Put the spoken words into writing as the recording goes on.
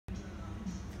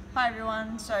Hi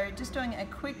everyone, so just doing a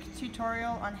quick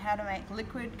tutorial on how to make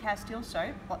liquid Castile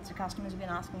soap. Lots of customers have been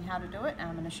asking how to do it, and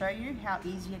I'm going to show you how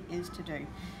easy it is to do. You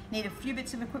need a few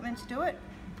bits of equipment to do it.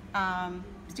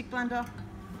 Stick blender,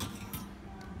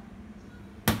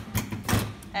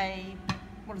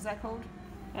 what is that called?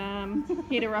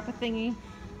 Heater upper thingy.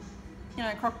 You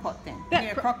know, crock pot thing. Yeah,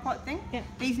 a crock pot thing. Yeah.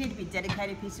 These need to be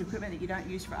dedicated pieces of equipment that you don't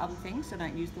use for other things, so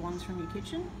don't use the ones from your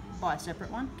kitchen. Buy a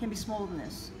separate one. Can be smaller than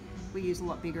this. We use a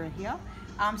lot bigger here.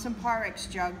 Some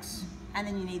Pyrex jugs, and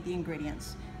then you need the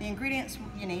ingredients. The ingredients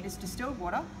you need is distilled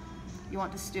water. You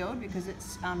want distilled because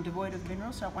it's devoid of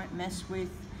minerals, so it won't mess with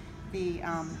the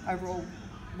overall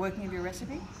working of your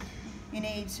recipe. You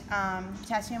need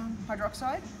potassium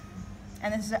hydroxide,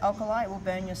 and this is an alkali. It will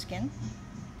burn your skin.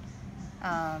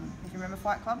 If you remember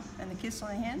Fight Club and the kiss on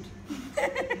the hand,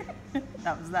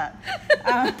 that was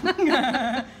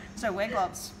that. So wear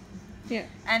gloves. Yeah.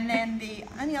 And then the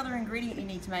only other ingredient you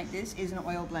need to make this is an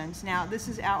oil blend. Now this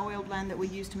is our oil blend that we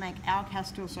use to make our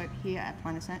Castile soap here at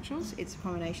Plant Essentials. It's a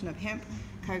combination of hemp,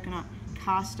 coconut,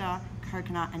 castor,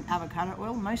 coconut and avocado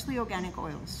oil, mostly organic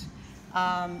oils.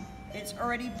 It's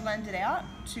already blended out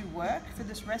to work for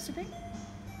this recipe.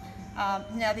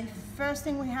 Now the first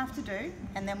thing we have to do,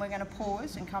 and then we're going to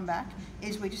pause and come back,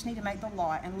 is we just need to make the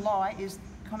lye, and lye is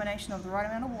a combination of the right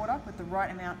amount of water with the right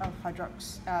amount of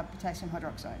potassium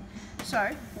hydroxide.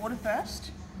 So water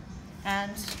first,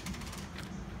 and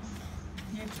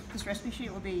this recipe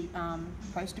sheet will be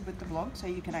posted with the blog, so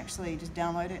you can actually just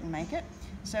download it and make it.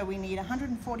 So we need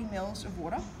 140 mils of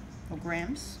water, or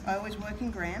grams. I always work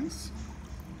in grams.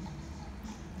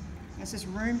 This is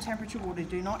room temperature water.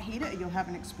 Do not heat it or you'll have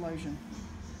an explosion.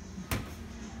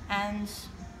 And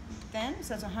then, so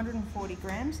that's 140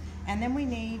 grams. And then we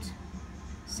need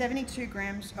 72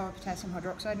 grams of potassium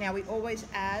hydroxide. Now we always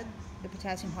add the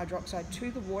potassium hydroxide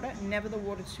to the water, never the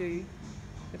water to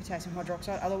the potassium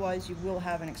hydroxide, otherwise you will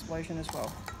have an explosion as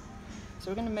well.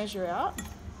 So we're going to measure out.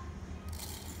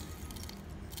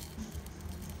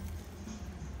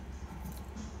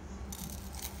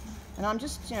 And I'm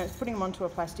just, putting them onto a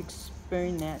plastic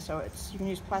spoon there, so you can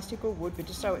use plastic or wood, but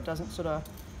just so it doesn't sort of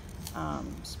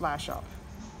splash up.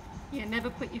 Yeah,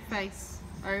 never put your face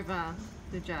over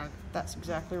the jug. That's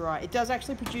exactly right. It does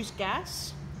actually produce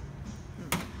gas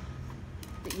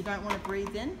that you don't want to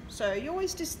breathe in, so you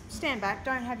always just stand back,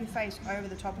 don't have your face over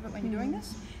the top of it when you're doing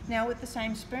this. Now with the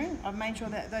same spoon, I've made sure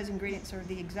that those ingredients are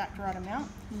the exact right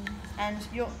amount, and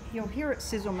you'll hear it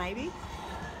sizzle maybe.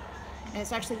 And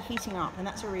it's actually heating up, and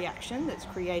that's a reaction that's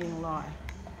creating lye.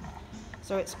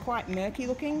 So it's quite murky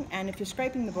looking, and if you're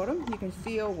scraping the bottom, you can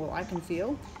feel, well I can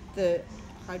feel, the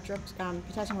potassium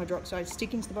hydroxide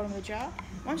sticking to the bottom of the jar.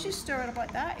 Once you stir it up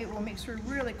like that, it will mix through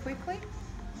really quickly,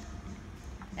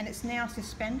 and it's now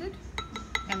suspended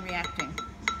and reacting.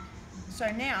 So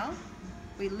now,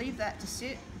 we leave that to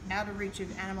sit out of reach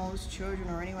of animals, children,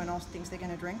 or anyone else thinks they're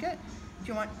going to drink it. If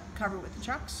you want, cover it with the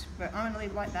chucks, but I'm going to leave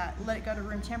it like that, let it go to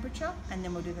room temperature, and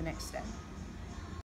then we'll do the next step.